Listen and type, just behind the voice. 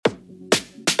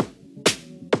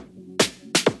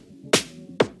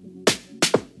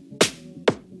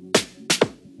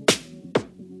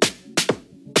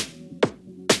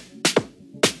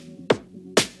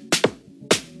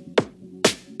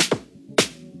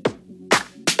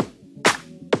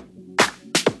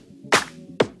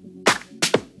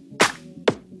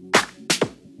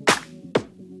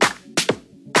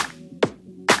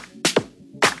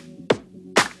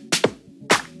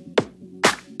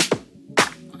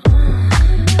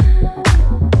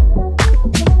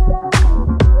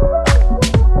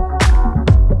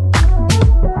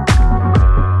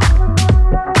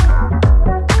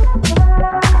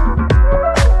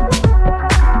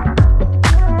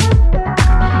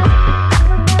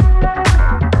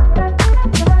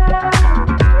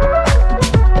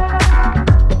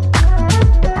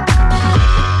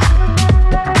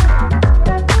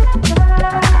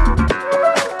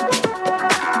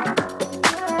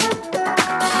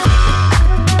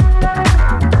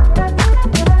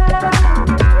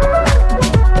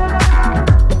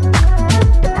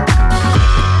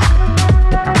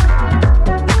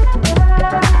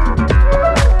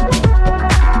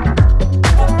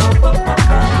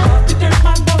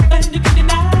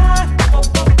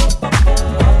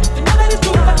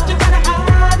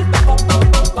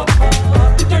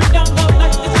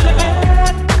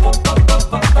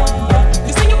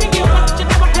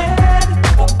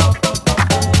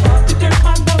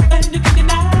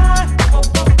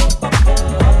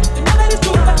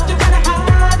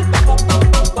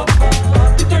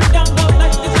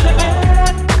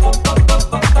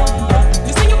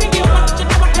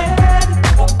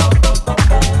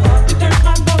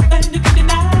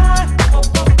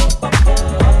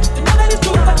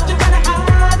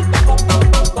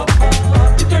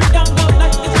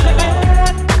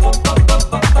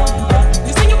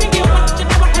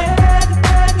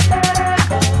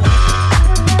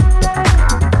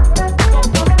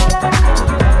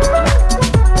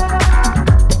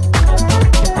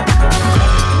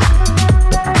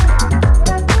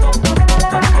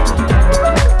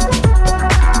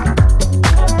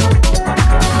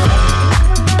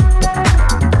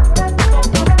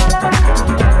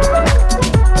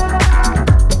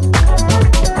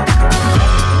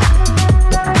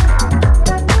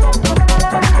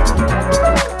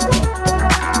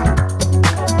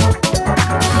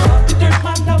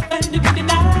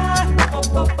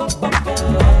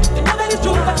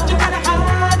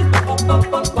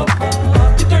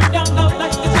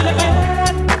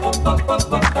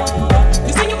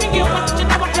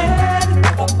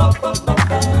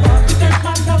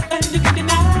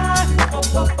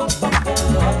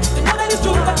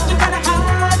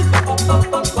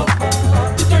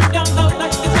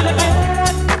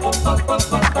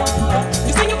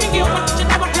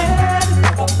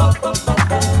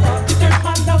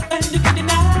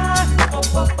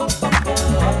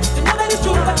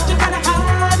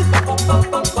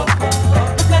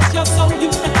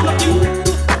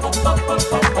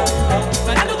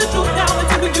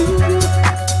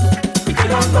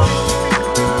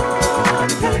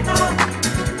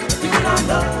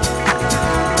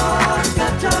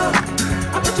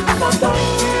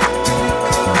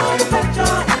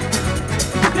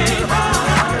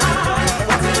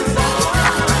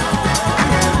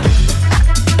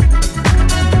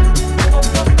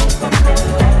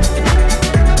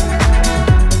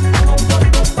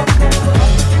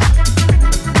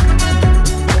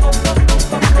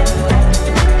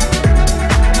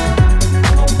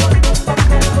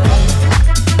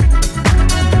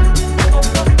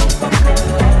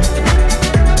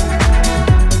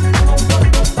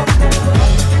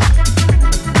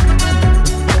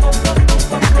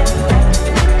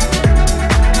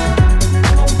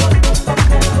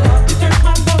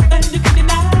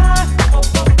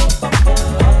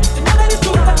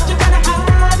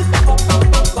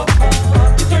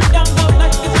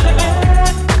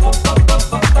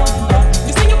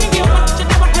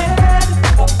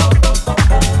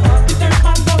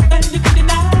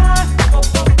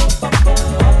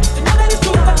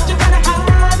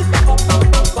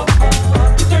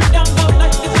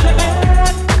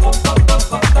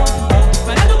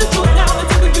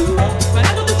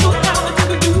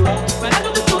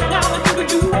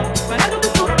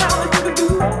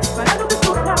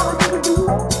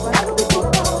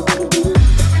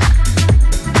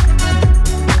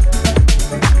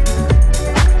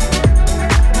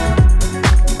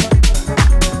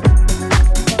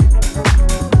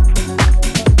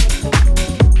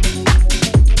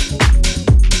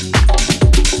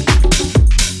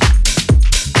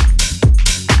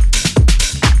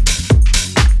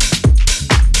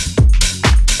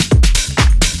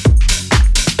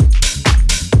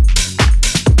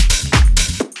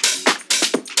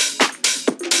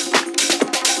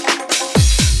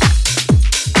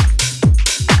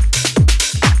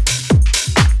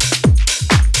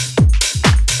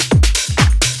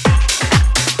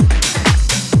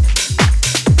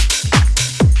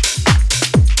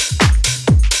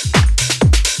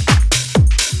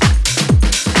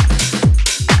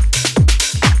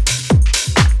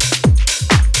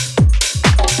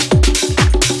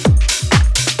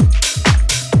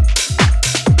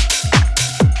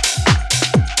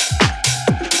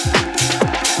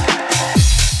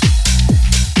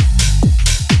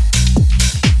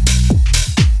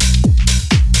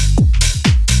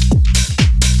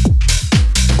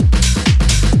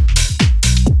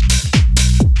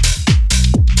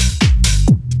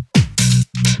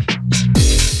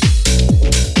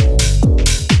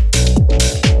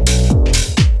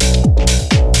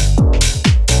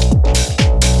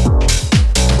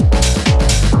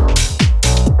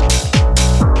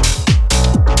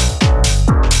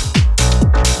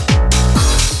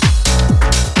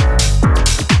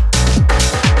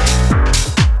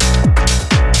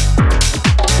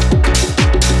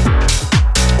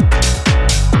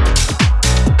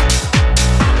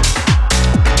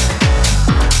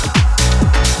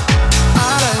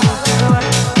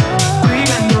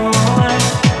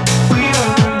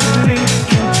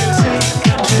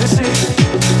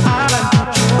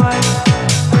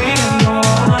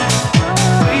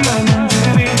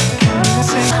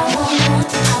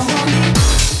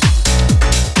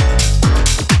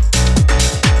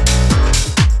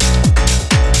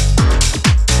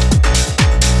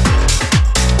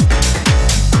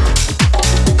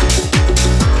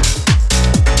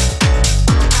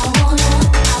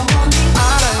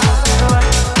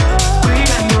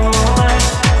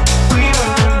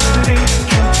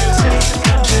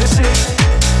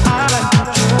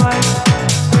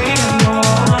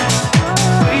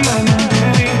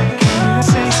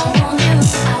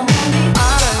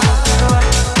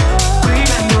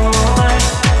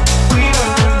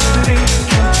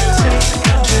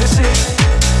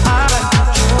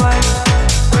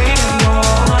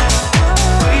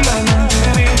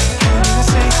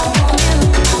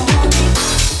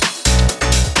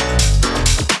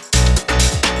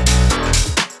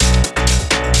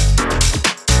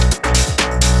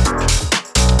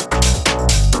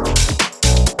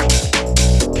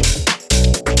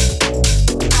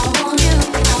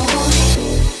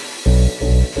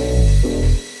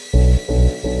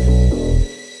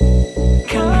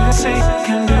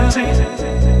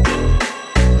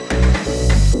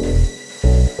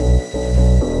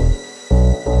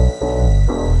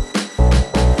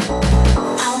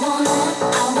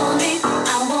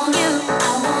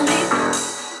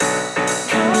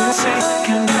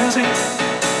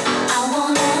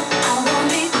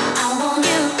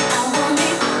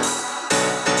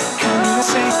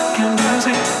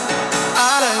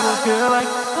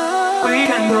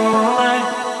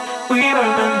We were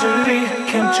meant to be,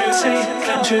 can't you see,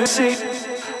 can't you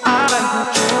see?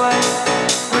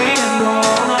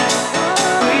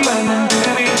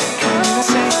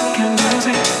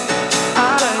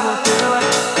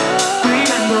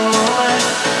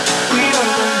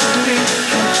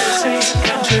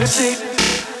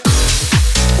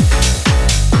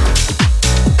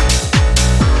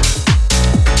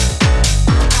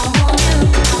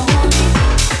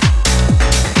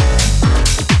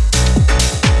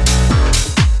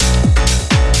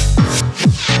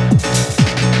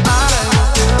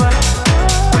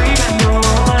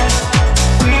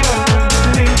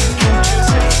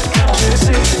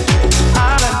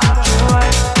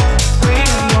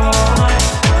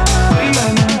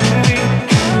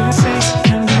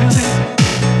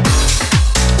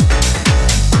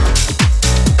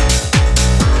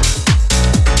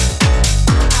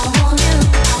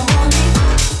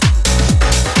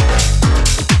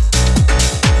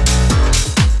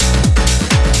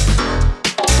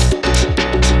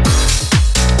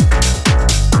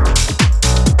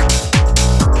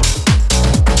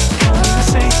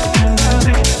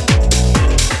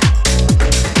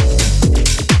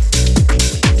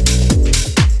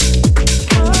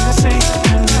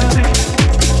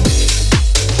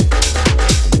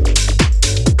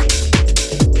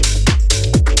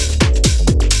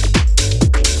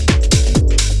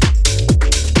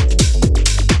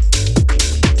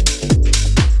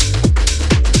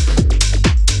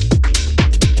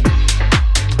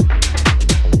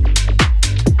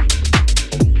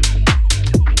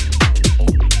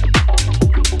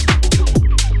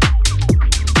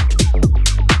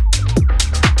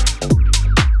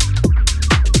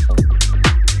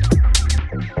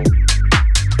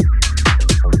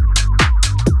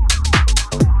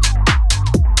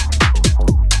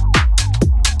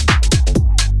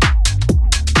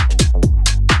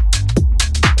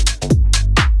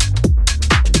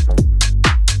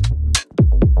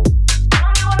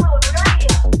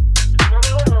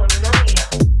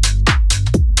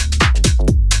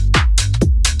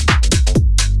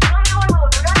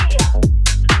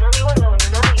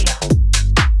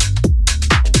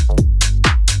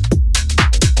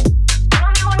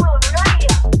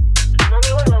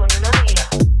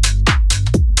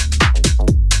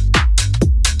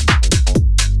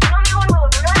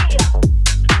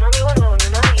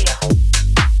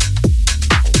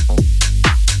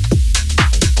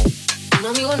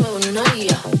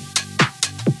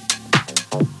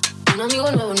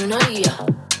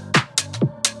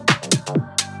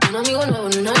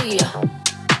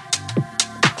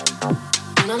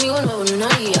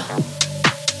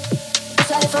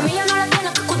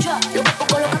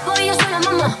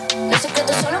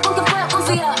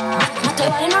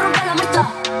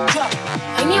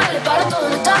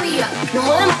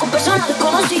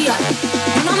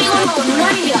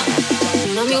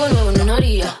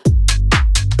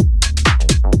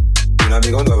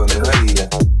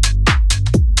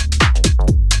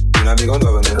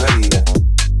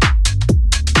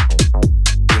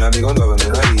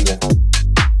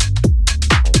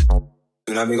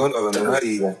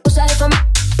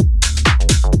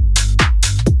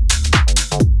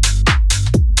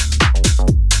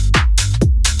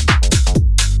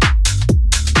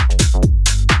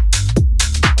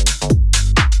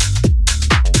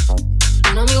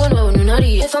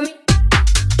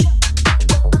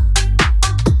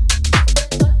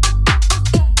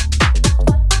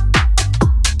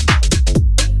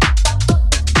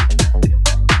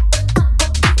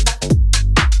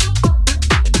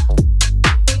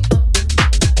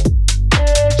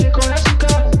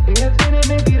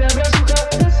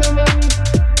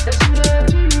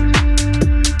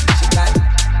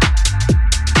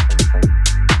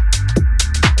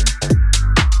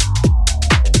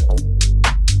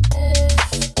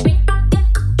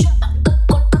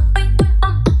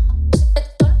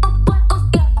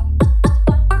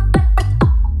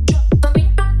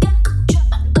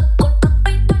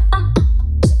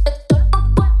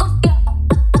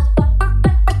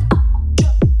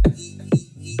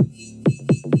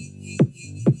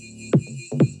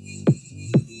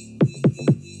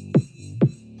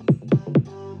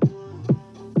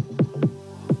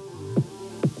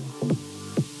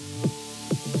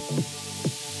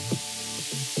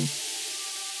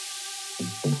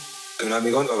 Un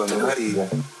amigo nuevo en una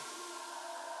herida.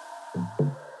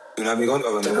 Un amigo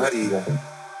nuevo en una herida.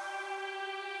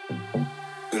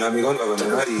 Un amigo nuevo en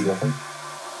una herida.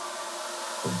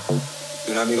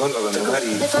 Un amigo nuevo en una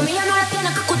herida. De familia no la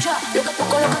tienes que escuchar. Lo que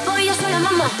con lo que puedo yo soy la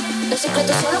mamá. El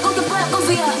secreto solo con quien puedas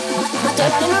confiar.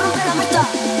 Material no rompe la amistad.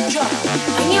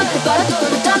 Hay niveles para todo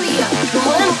en esta vida. Nos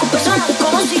jodemos con personas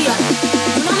desconocidas.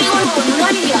 Un amigo nuevo en una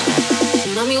herida.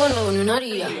 Un amigo nuevo ni una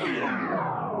haría.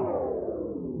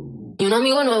 Ni un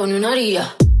amigo nuevo ni una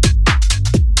haría.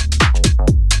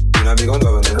 Un amigo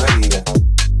nuevo ni una haría.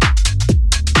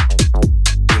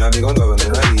 Un amigo nuevo ni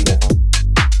una haría.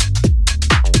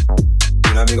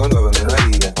 Un amigo nuevo ni una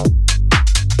haría.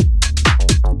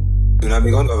 Un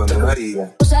amigo nuevo ni una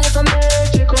haría. O sea, déjame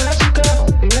Leche con azúcar,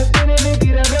 ella tiene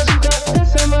mentiras de azúcar.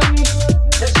 Esa mami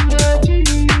es una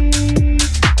G.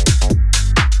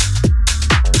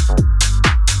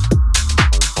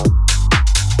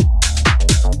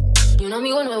 ni un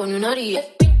amigo nuevo ni una haría.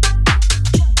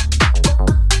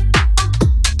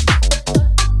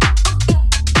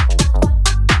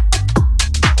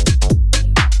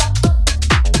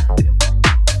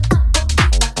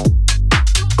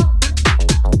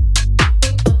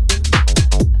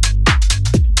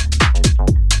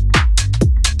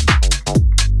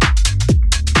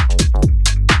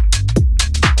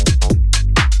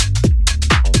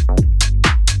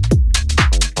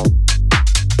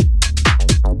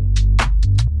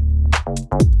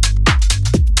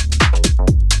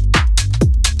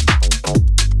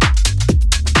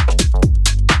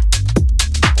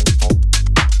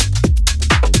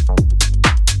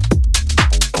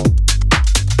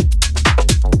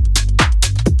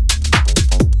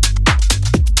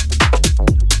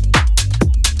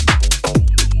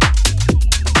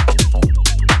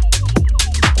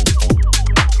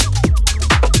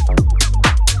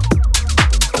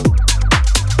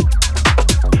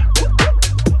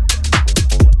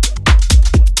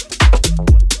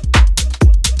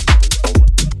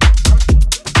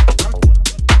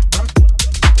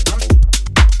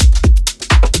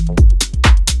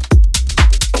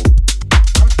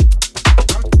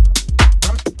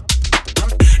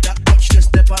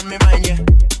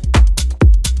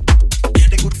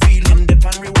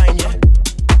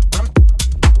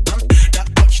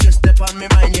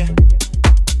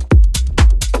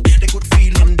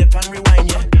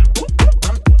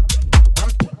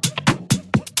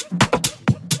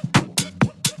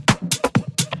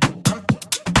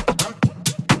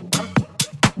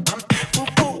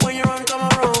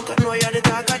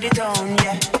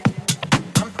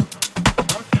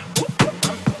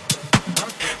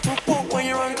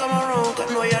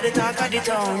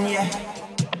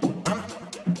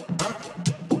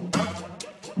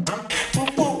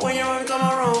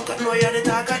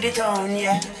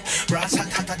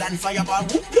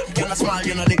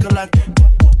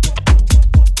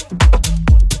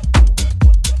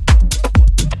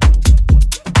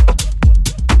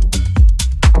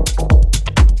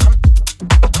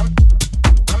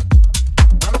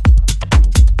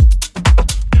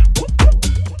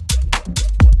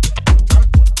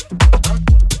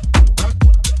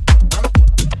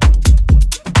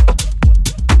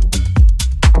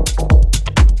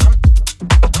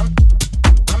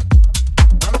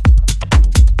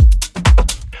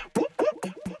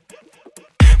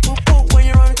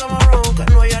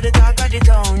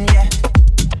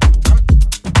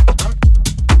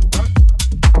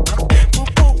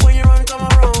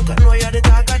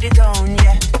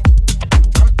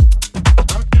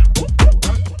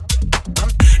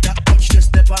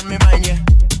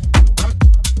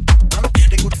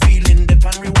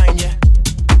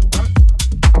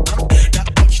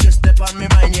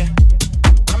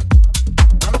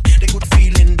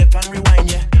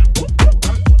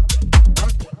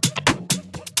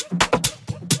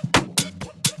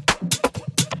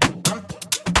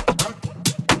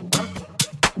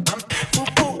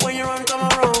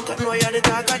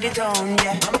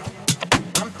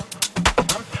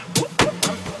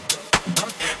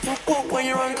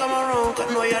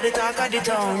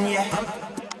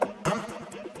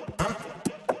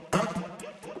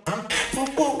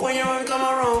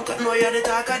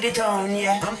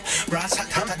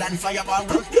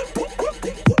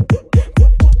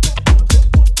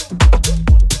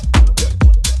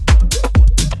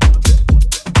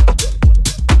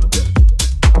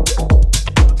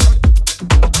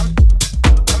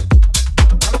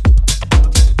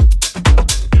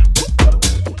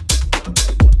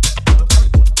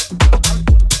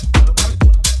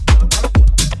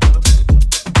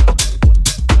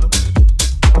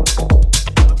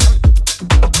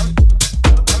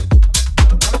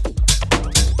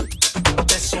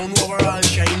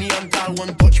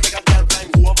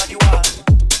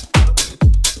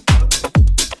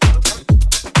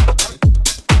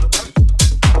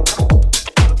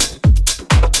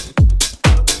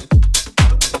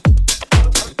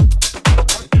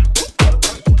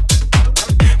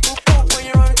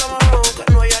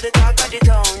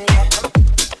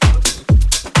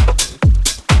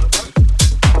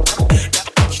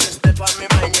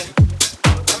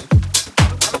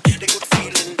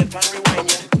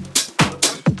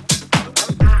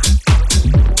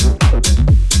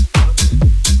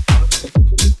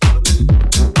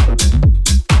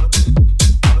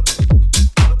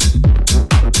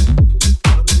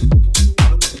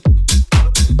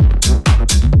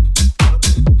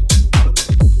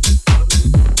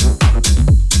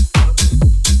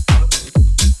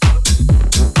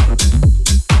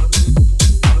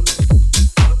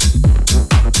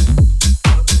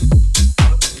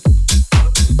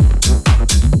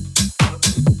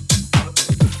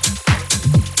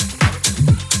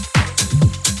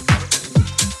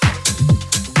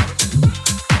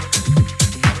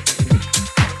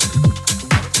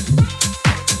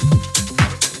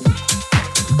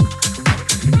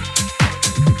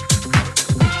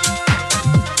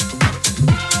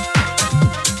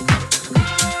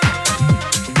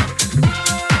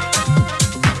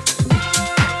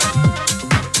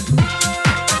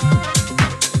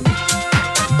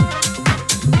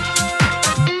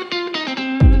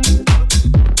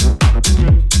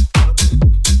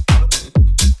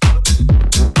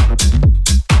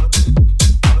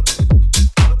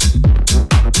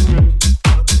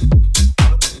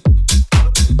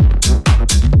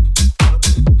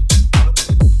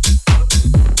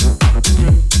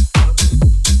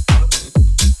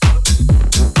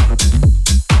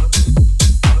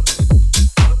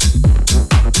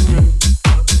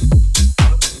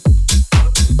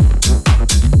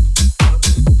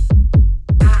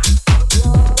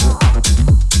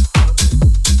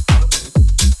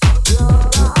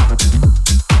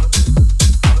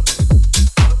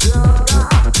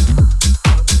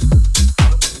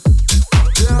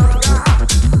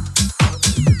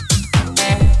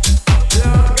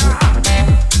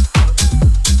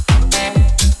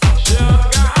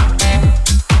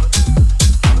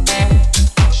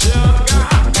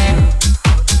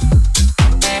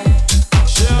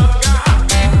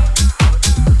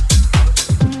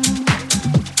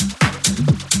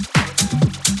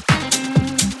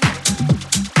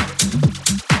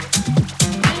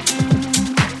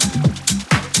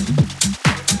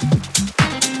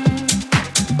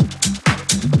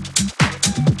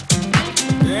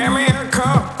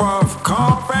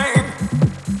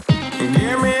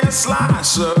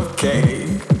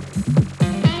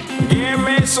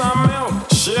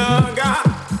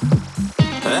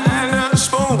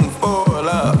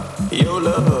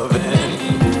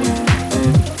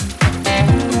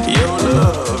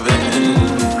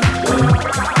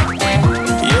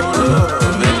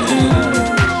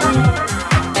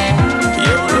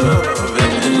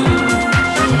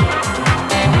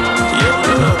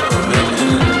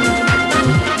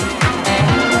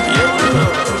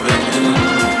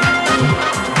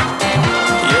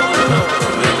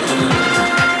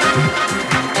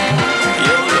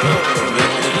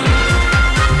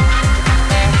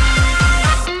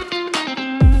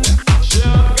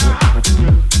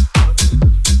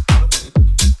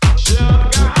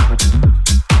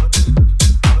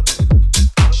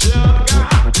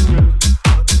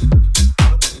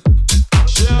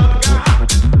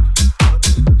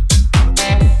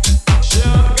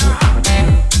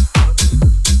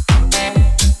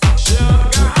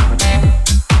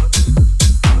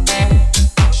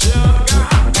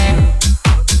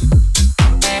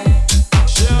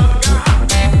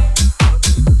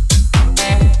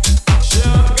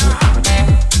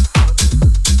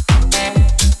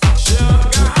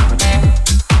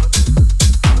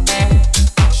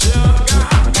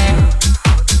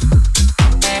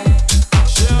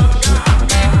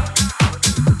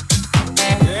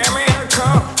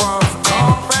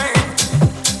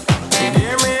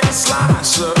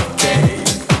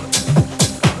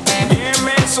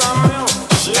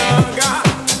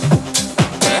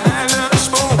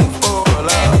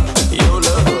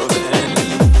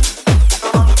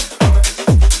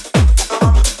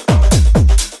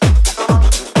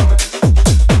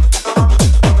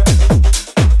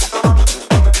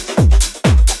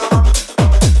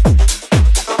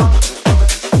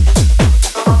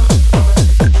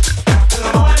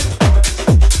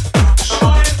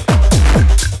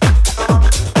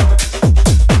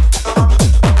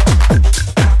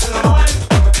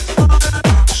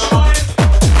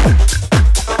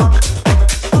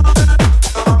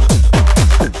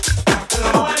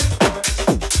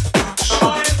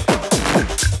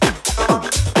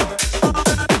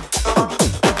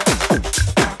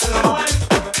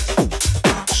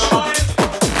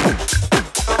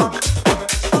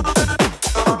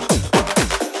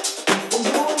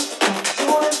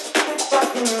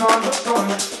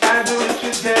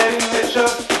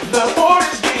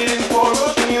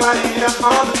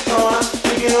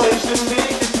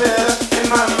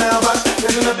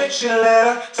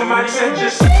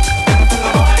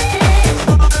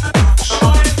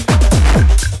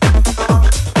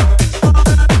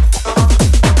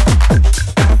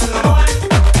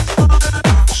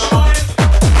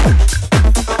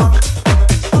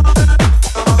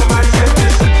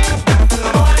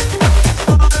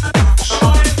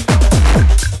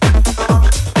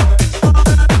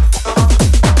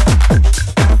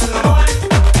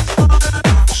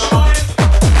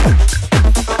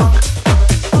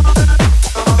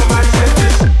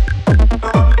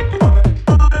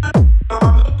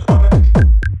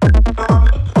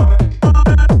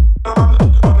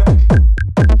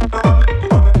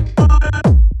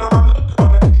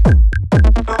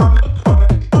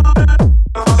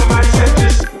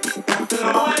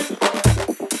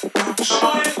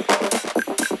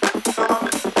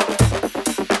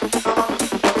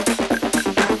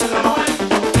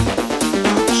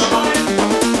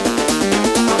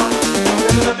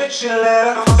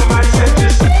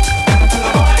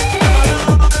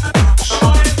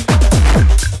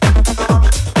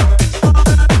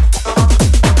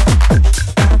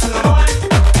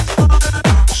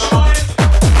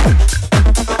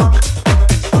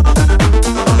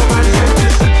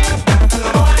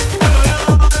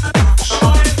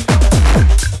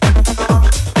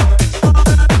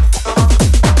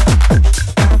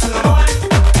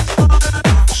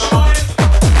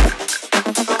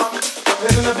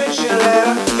 There's an eviction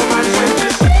letter.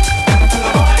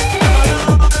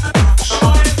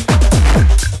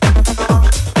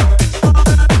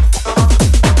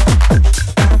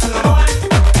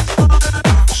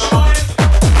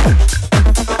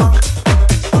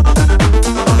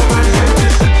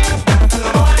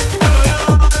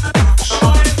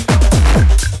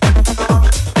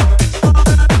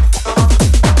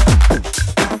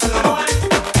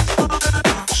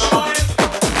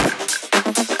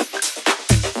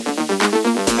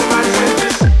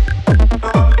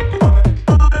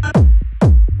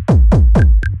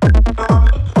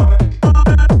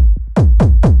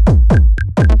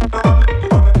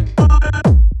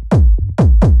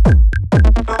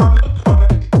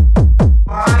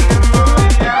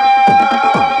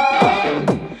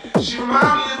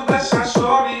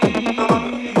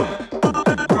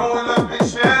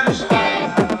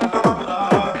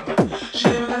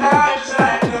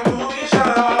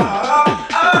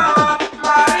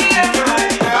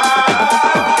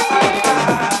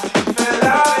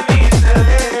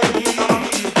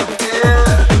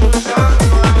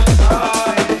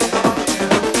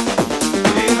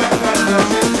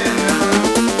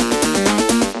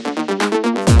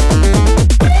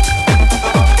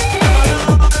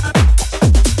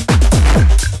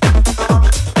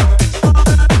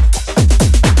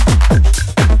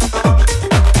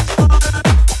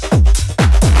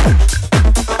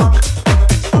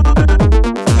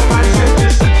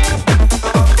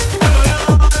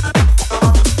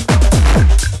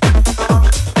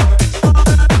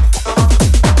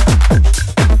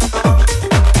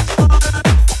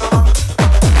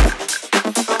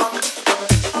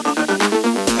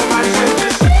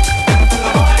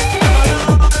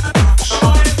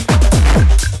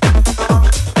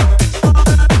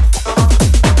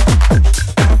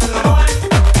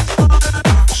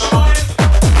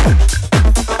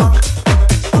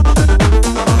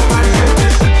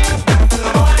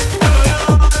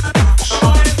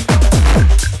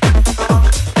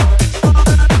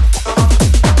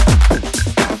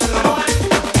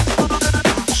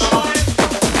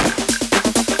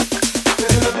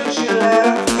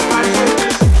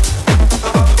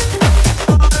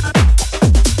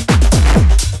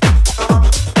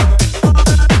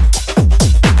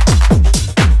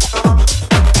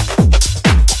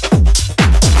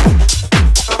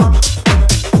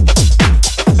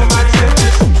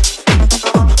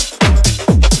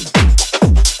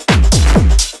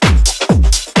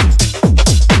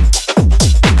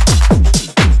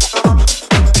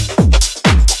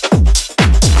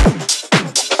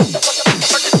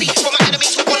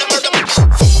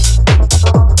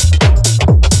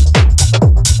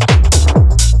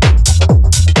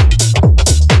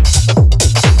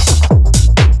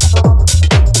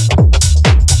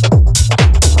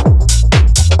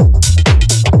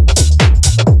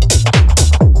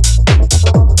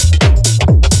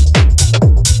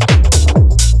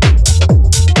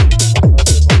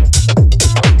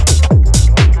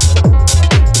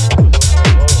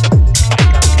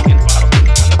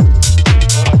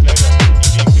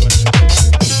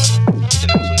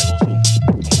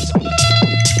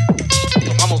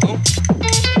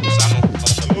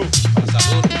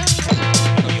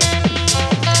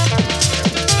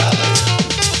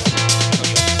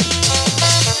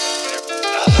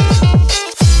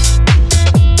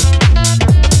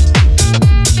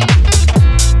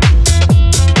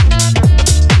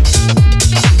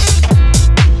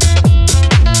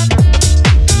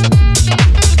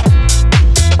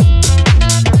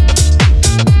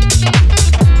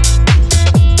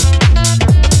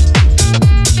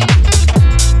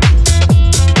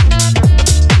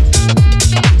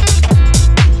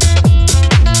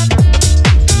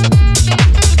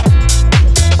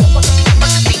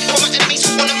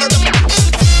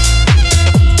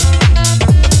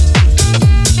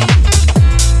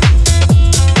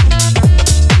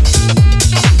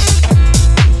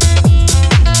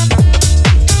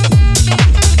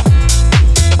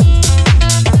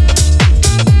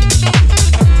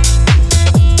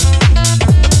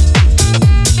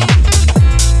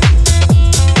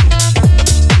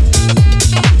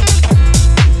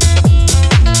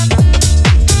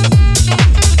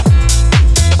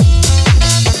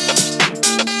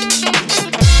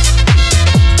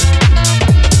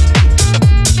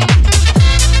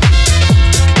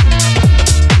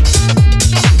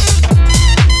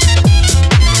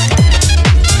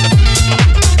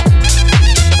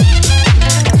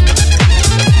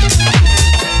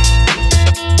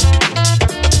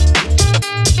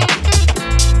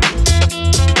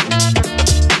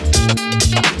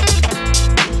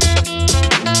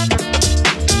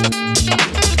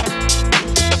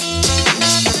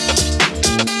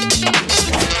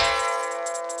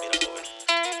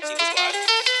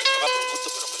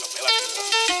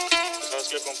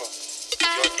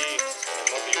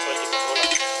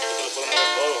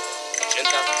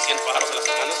 100 pájaros a la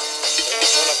semana. Tengo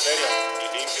toda la feria y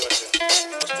limpio ese.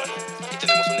 Pues bueno, aquí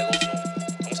tenemos un negocio.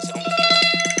 Vamos a hacer un ratito.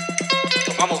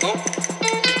 Tomamos, ¿no?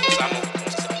 Usamos.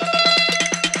 Vamos a hacer un ratito.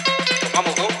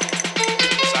 Tomamos, ¿no?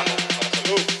 Usamos. Para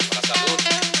salud. Para la salud.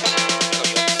 Pero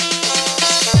yo.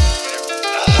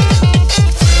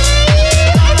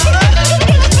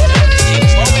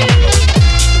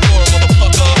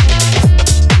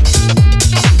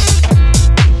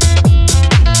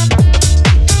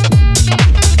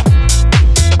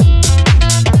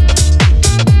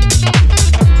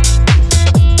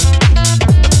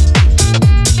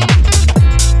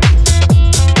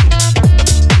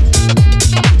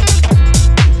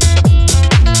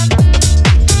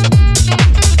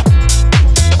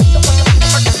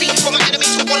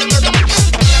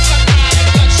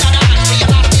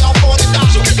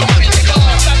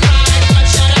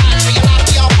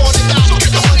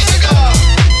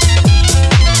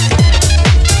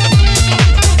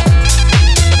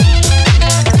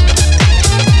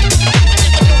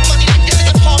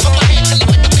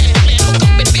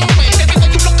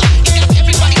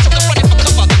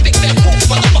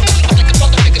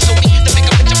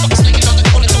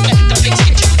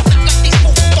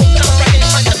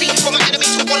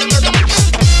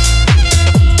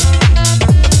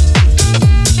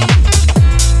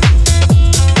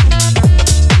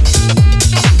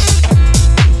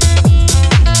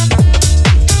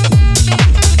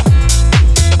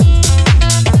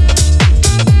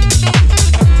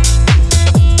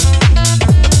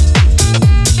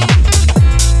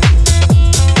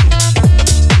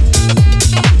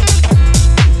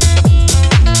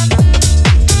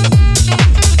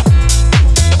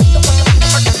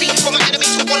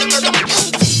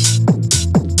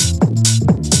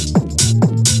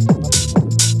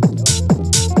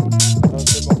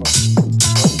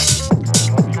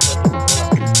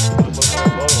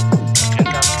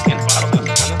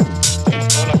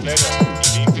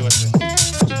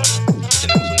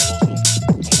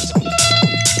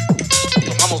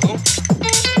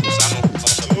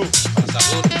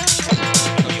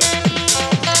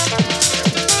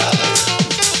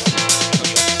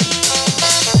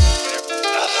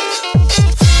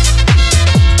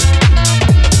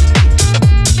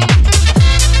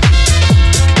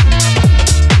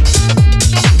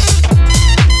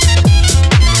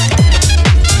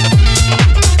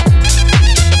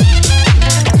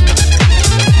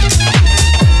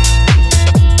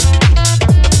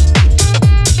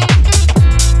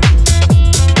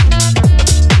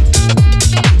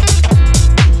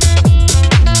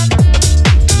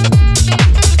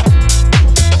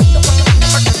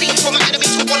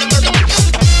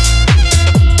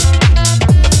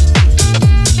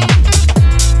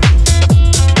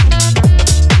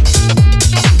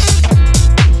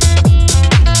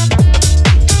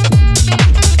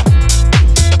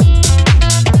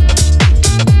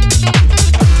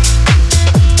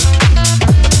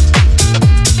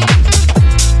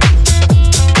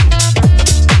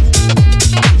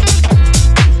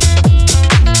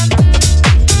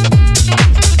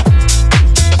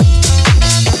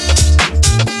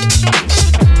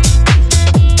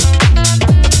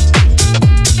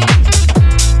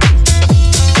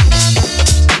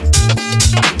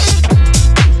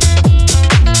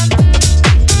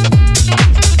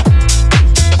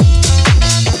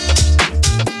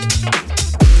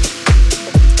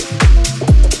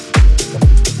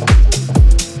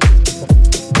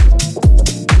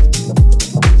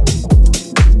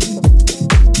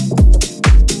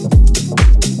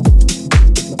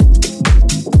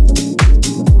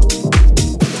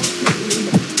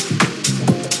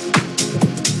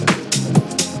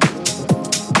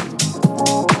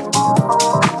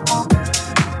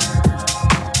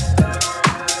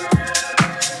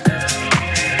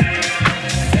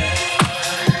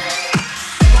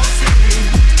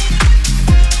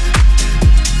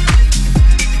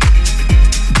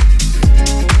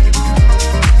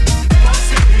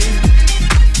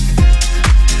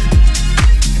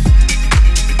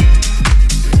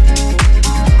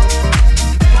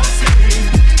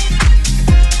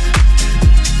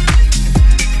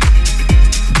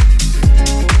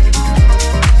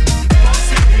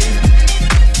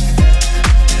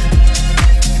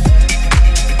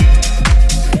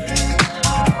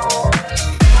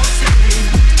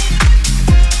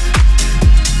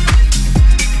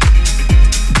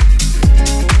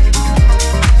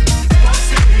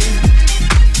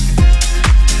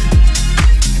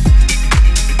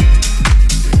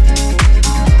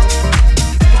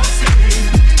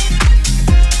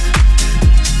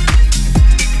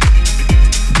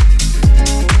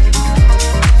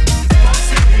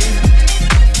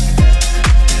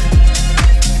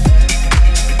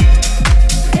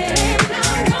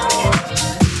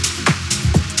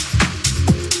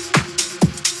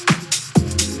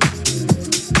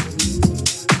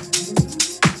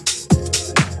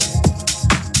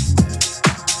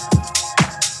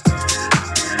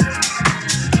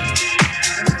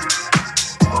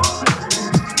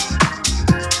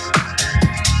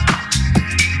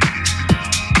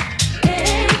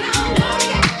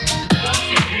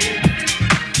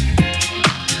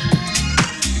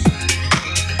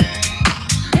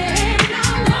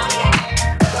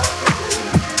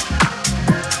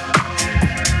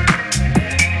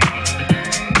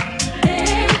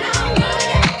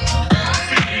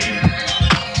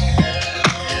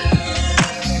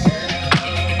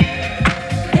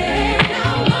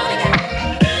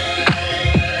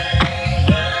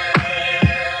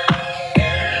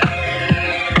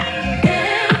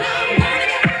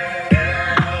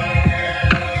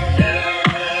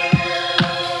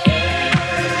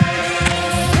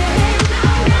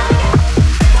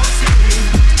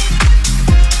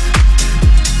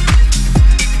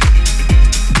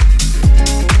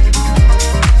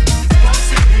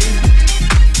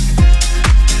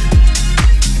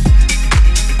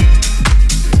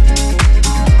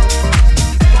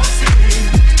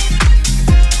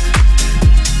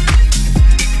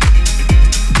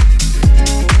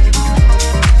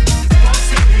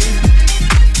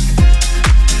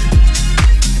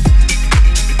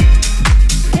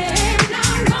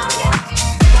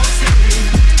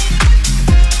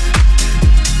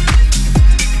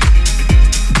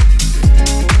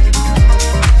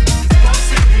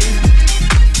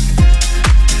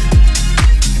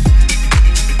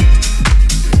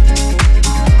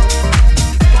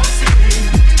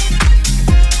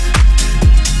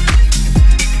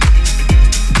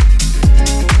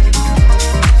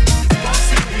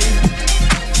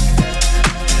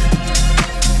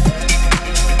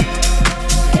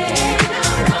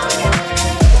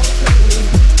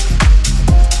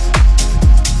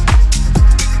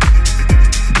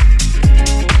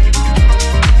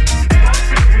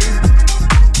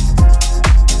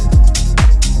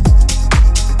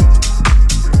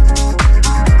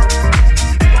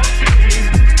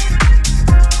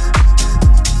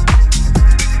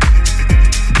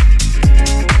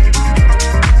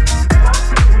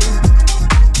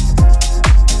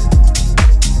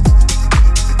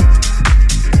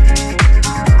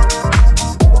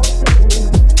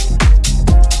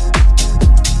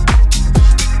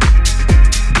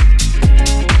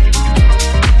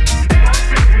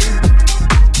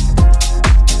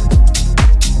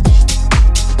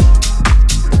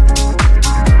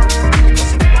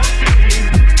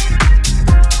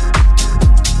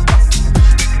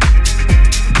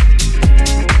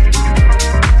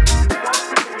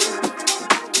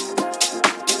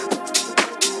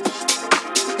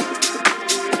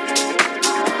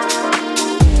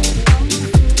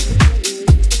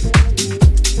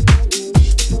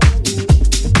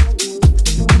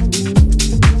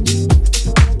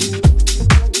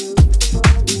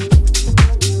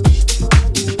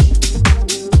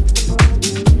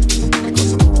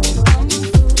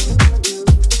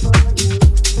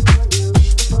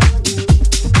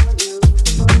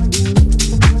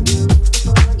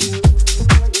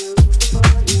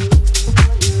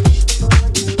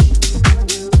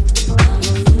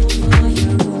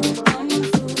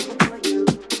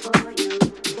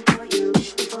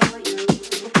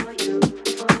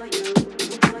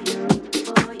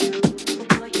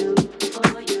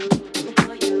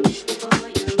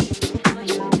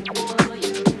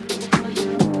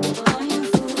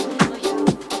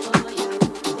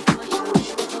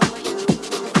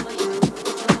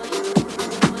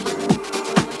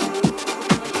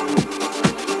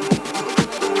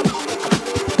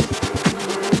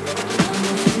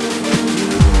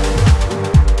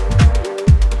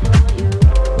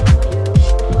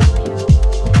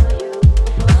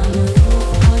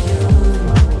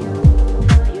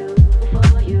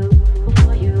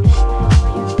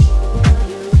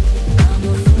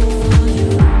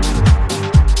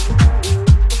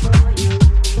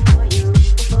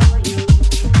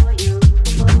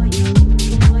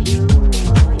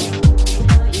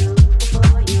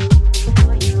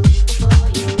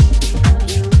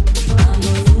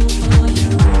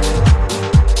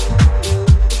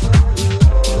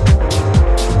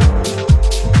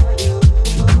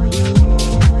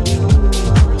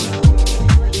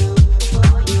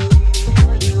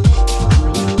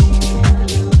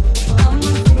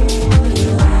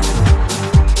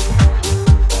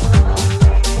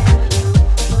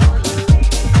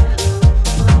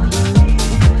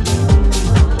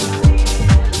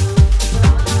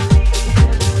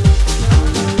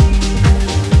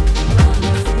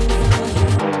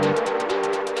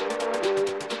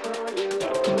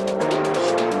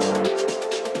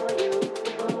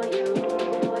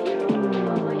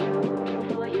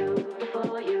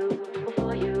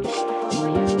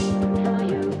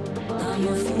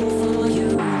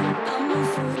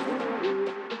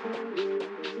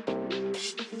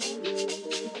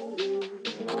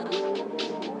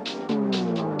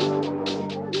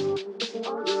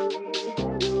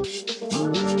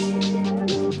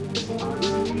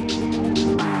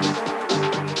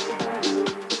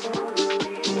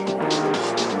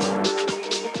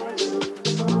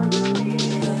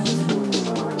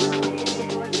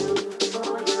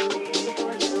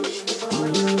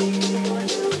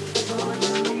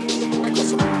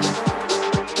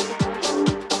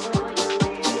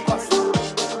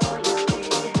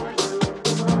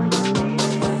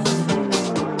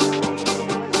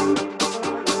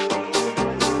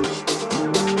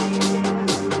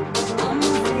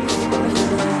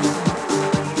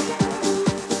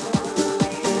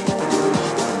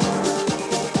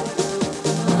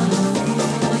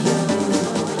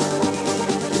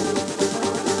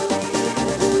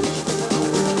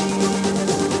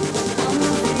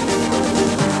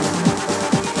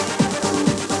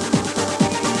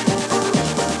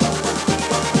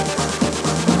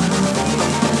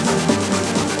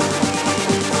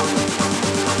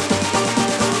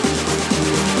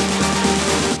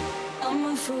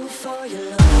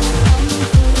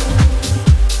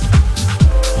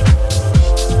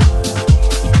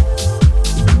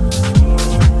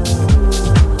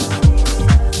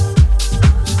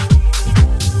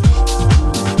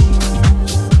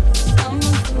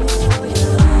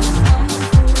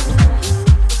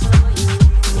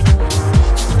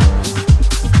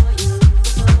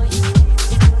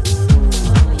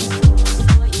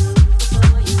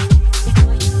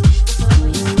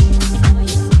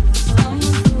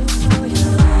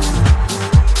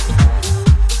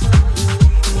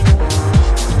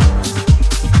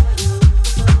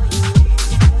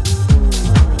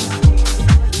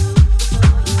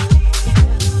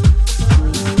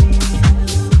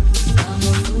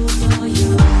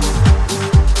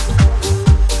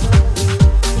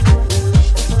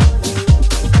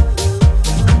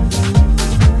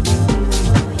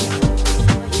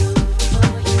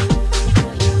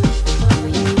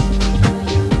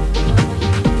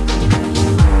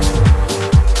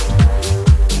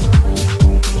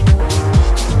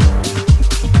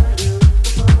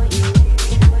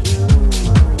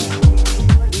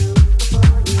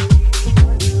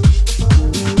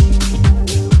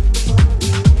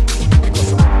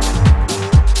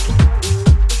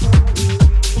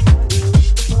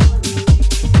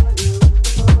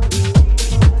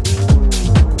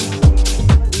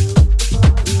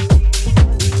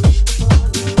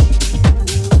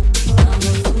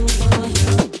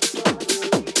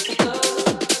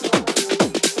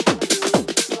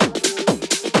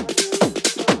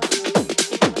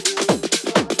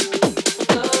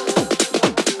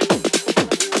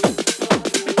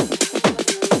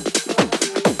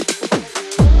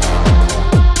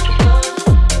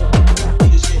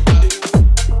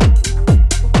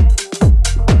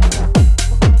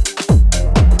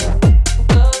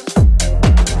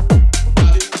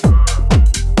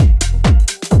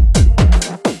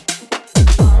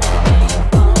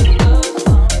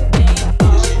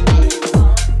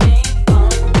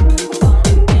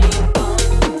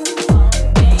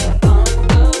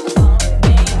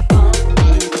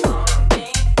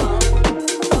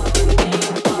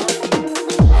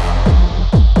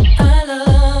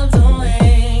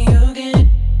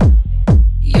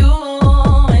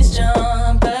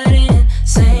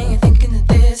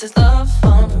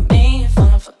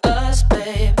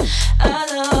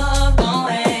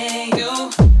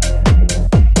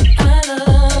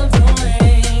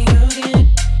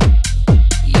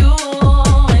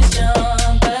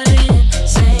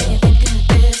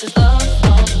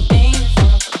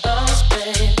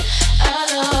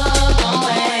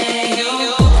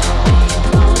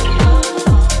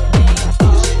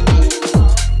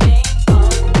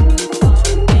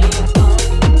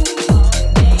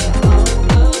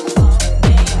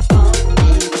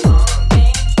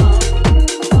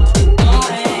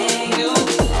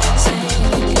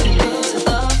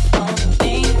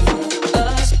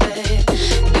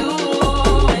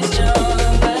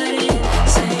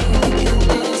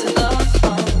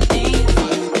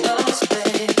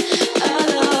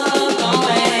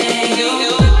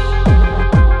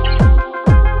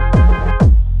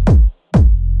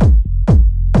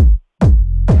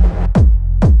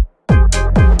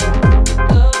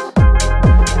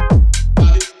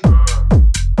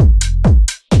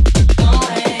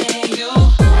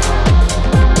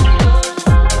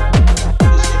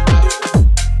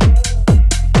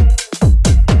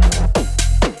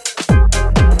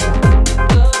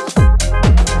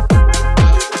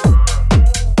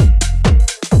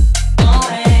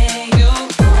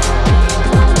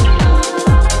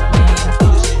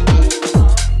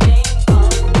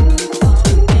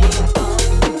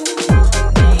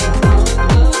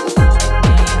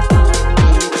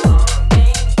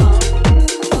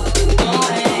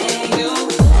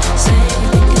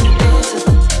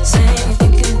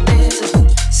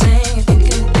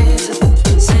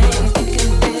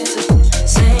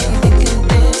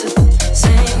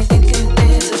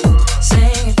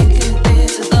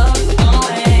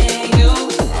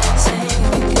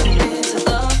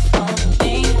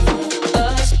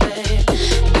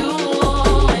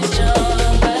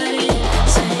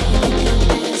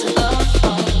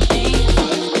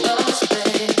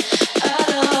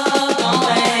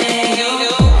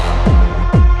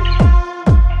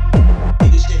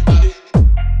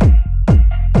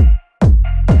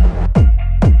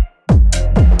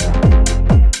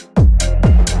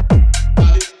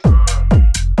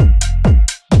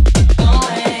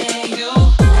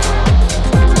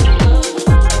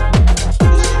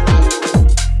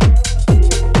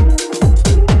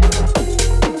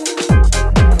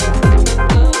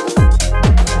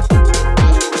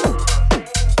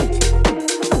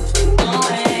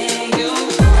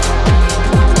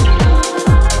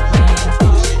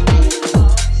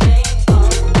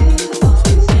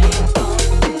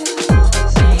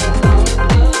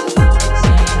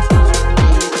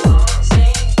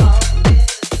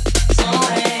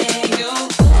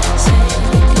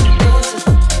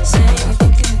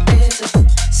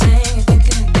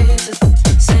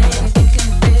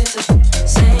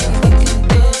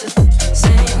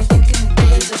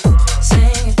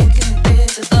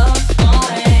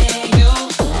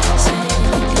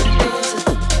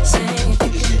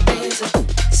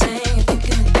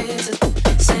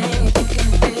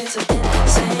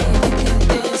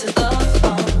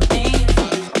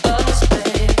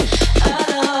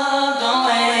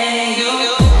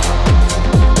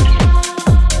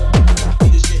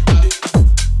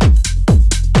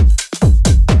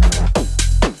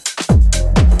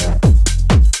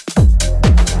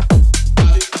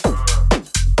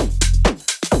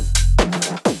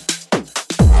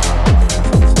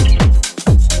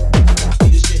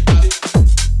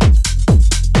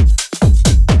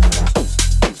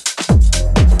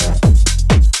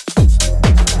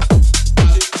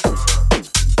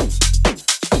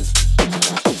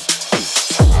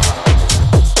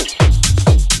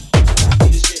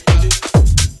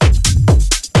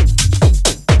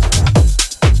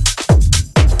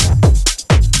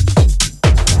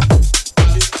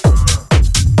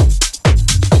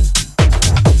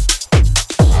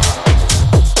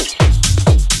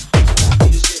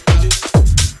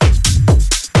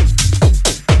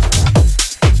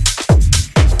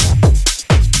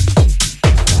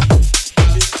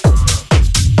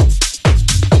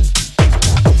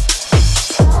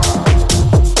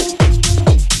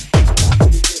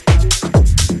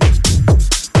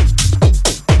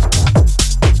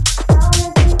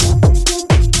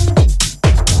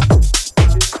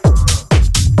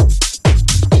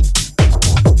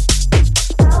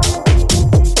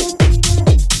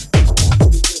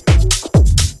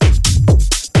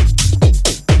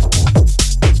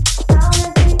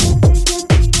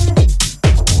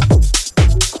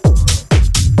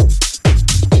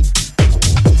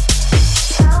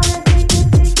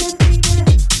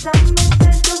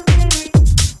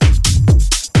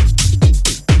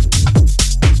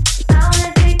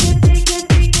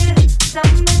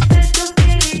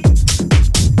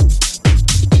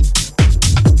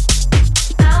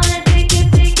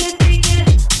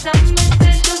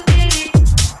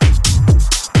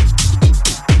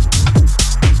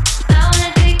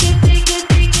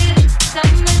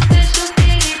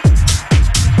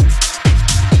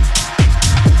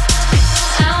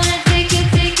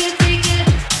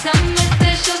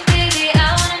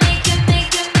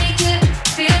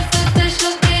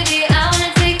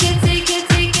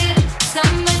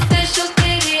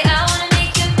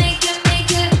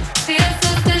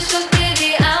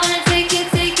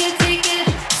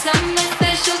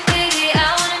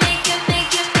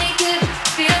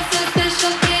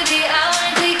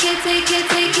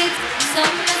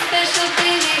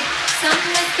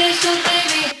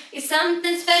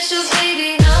 something special,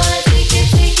 baby. I wanna take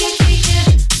it, take it, take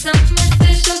it. Something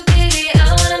special, baby.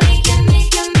 I wanna make it,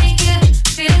 make it, make it.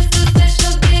 Feel so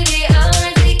special, baby. I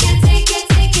wanna take it, take it,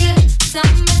 take it.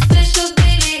 Something special,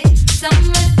 baby.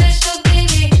 Something special,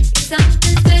 baby.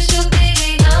 Something special,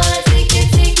 baby. I wanna take it,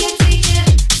 take it, take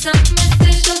it. Something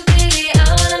special, baby. I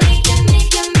wanna make it,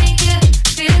 make it, make it.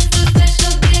 Feel so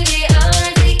special, baby. I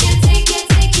wanna take it, take it,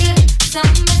 take it.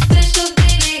 Something special,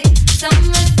 baby.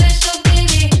 Something special,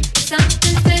 baby.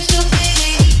 Something special,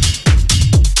 baby.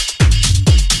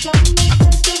 Something special, baby.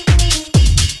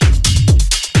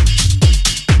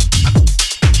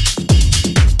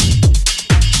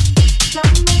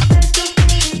 Something special, baby.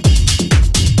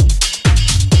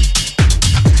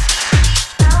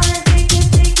 I wanna take it,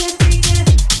 take it, take it. Something special, baby. I wanna take it, take it, take it.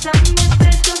 Something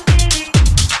special, baby.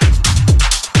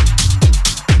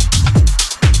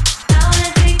 I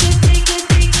wanna take it, take it,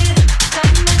 take it.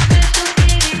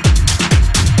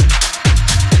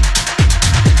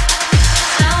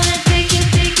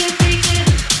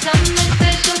 Something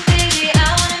special, baby. I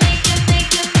wanna make it,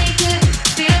 make it, make it.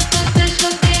 Feel so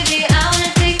special, baby. I wanna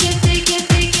take it, take it,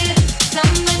 take it.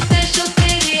 Something special,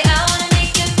 baby. I wanna make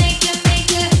it, make it,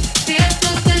 make it. Feel so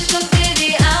special, baby. I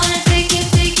wanna take it,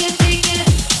 take it, take it.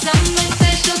 Something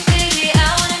special, baby. I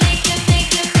wanna make it,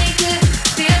 make it, make it.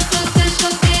 Feel so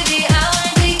special, baby. I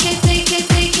wanna take it, take it,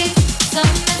 take it.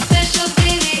 Something special,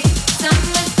 baby.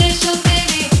 Something special,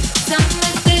 baby.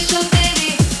 Something special, baby.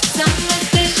 Something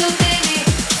special, baby.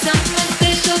 Something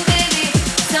special, baby.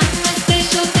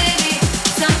 Something special, baby.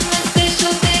 Something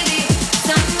special, baby.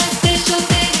 Something special,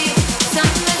 baby. Something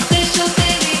special,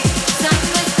 baby. Something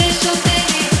special,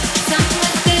 baby.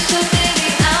 Something special, baby.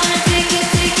 I wanna take it,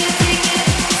 take it, take it.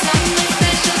 Something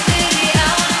special, baby. I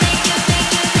wanna make it,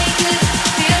 make it, make it.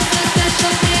 Feel so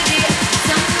special, baby.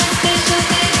 Something special,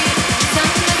 baby.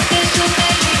 Something special,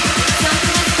 baby.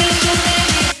 Something special,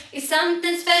 baby. It's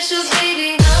something special, baby.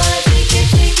 I wanna take it,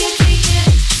 take it, take it.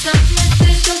 Something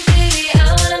special, baby. I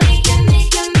wanna make it,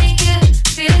 make it, make it.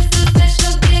 Feel so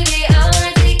special, baby. I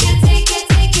wanna take it, take it,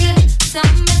 take it.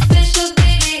 Something special,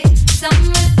 baby.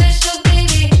 Something special,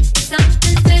 baby. It's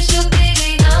something special, baby.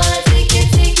 I wanna take it,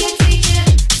 take it, take it.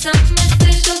 Something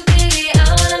special, baby. I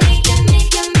wanna make it,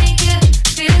 make it, make it.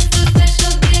 Feel so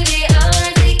special, baby. I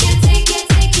wanna take it, take it,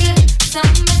 take it.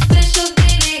 Something special,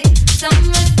 baby.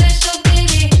 Something special,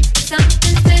 baby.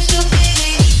 Something special,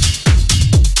 baby.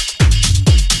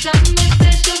 Something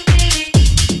special, baby.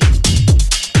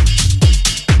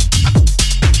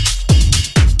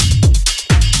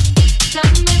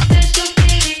 Something special,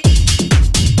 baby.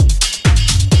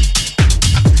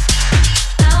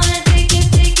 I wanna take it,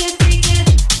 take it, take it.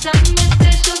 Something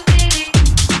special, baby.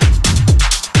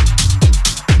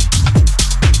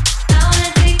 I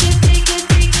wanna take it, take it,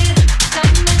 take it.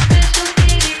 Something special,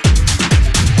 baby.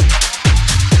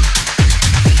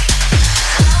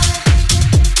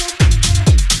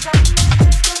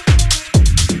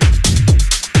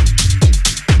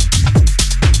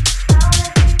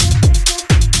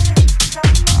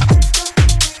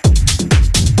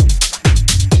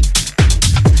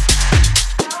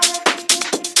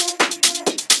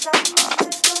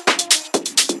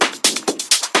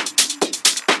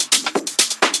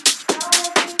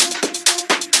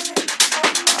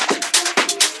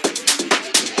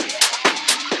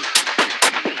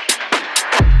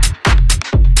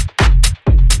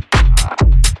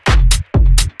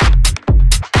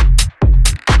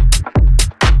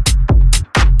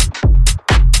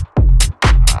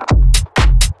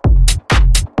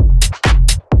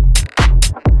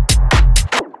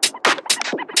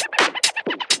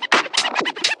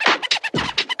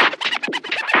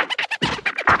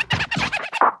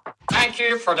 Thank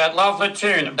you for that lovely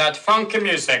tune. That funky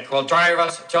music will drive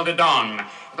us till the dawn.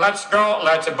 Let's go,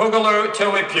 let's boogaloo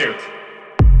till we puke.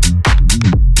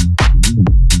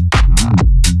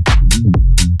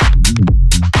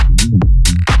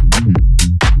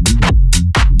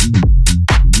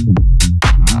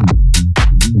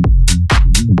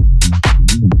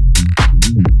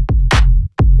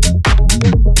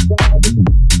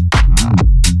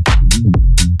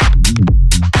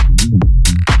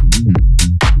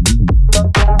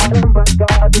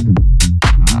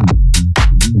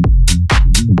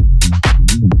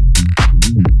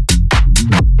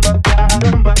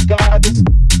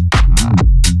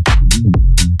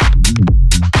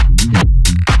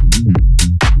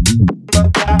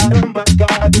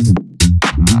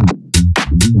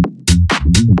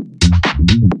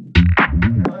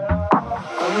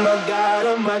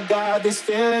 These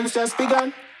feelings just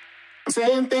begun. I'm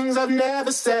saying things I've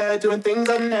never said, doing things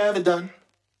I've never done.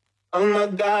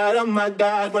 Oh my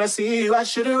God, when I see you, I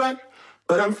should've run.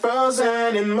 but I'm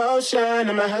frozen in motion,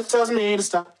 and my head tells me to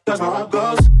stop, 'cause my heart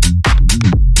goes.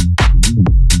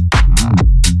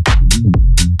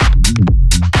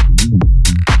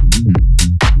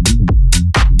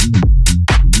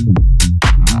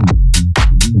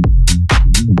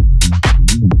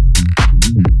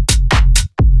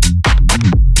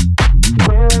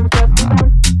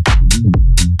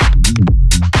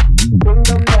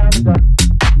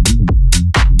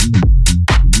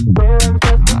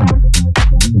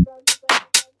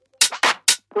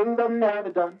 Never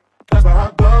done. That's my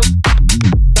heart goes.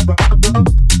 That's my heart goes.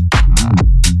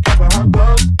 That's my heart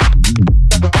goes.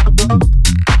 That's my heart goes.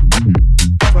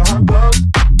 That's my heart goes.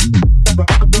 That's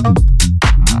my heart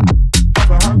goes. That's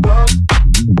my heart goes.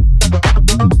 That's my heart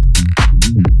goes.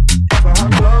 That's my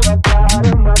heart goes. I got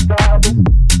in my body.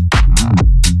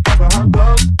 That's my heart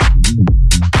goes.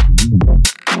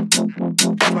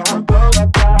 That's my heart goes. I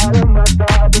got in my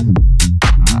body.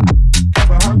 That's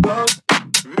my heart goes.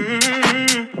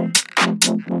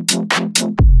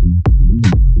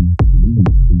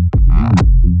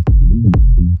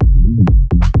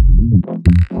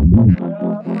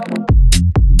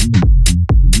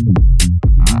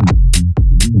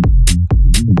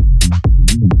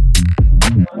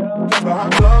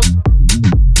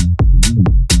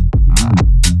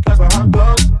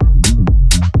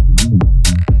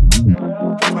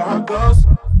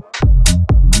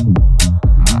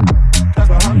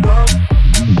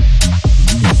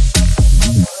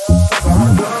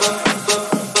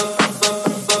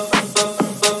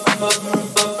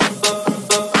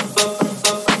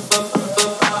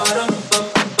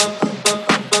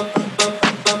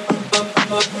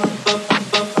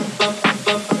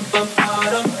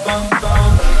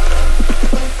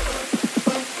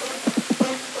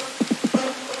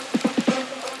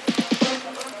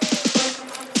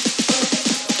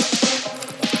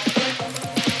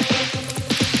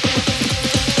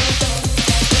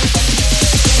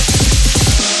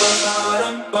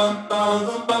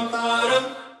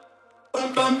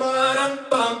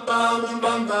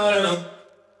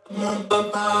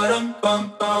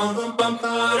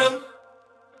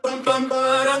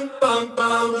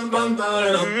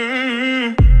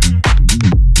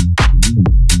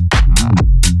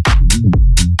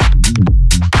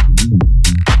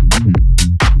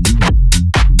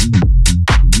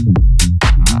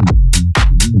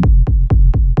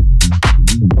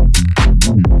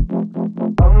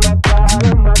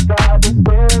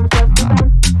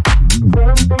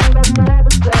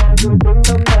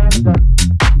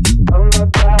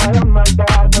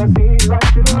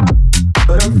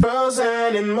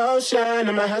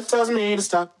 Tells me to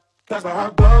stop. That's my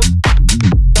heart goes.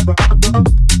 That's my heart goes.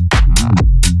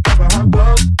 That's my heart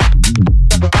goes.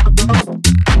 That's my heart goes.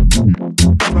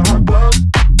 That's my heart goes.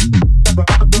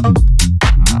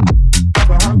 That's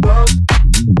my heart goes. That's my heart goes.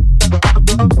 That's my heart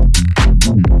goes.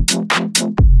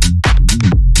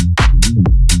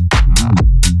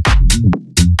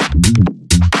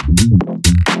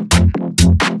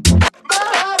 My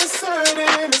heart is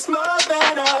hurting. It's more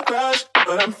than a crush.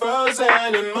 But I'm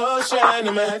frozen in motion,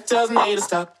 and my head tells me to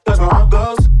stop, 'cause my heart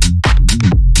goes.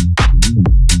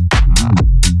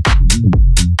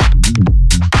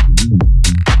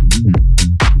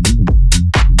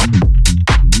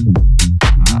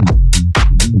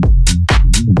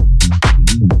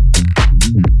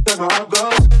 That's my heart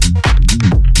goes.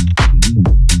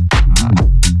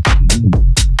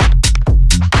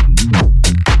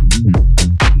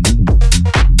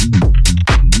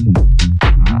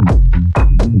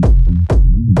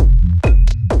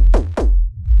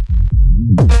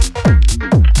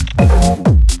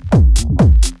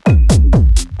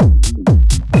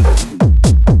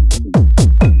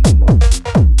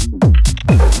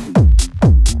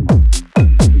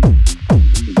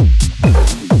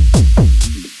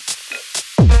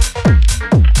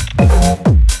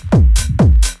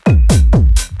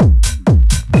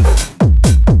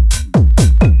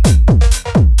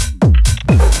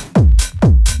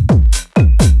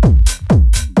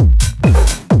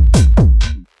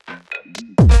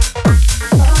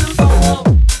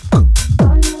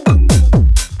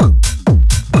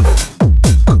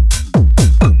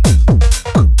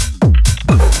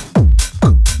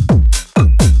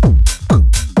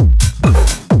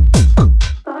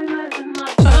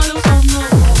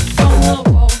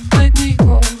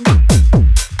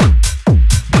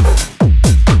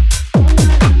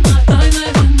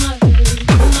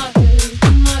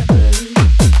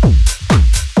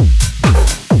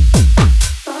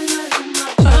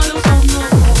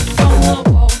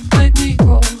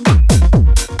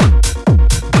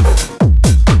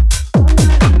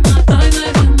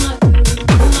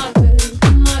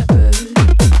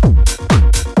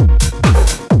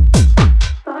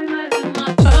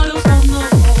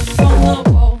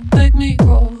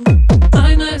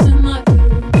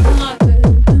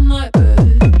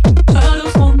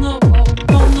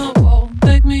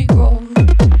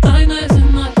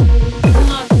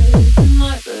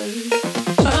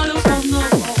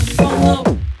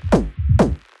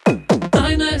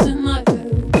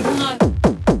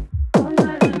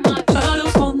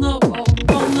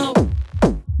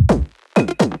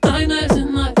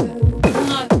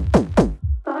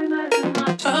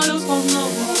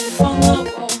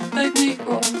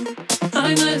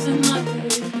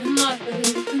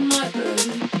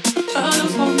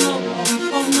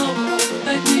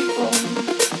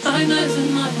 nightmares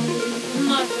in my head, in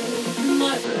my head, in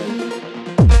my head.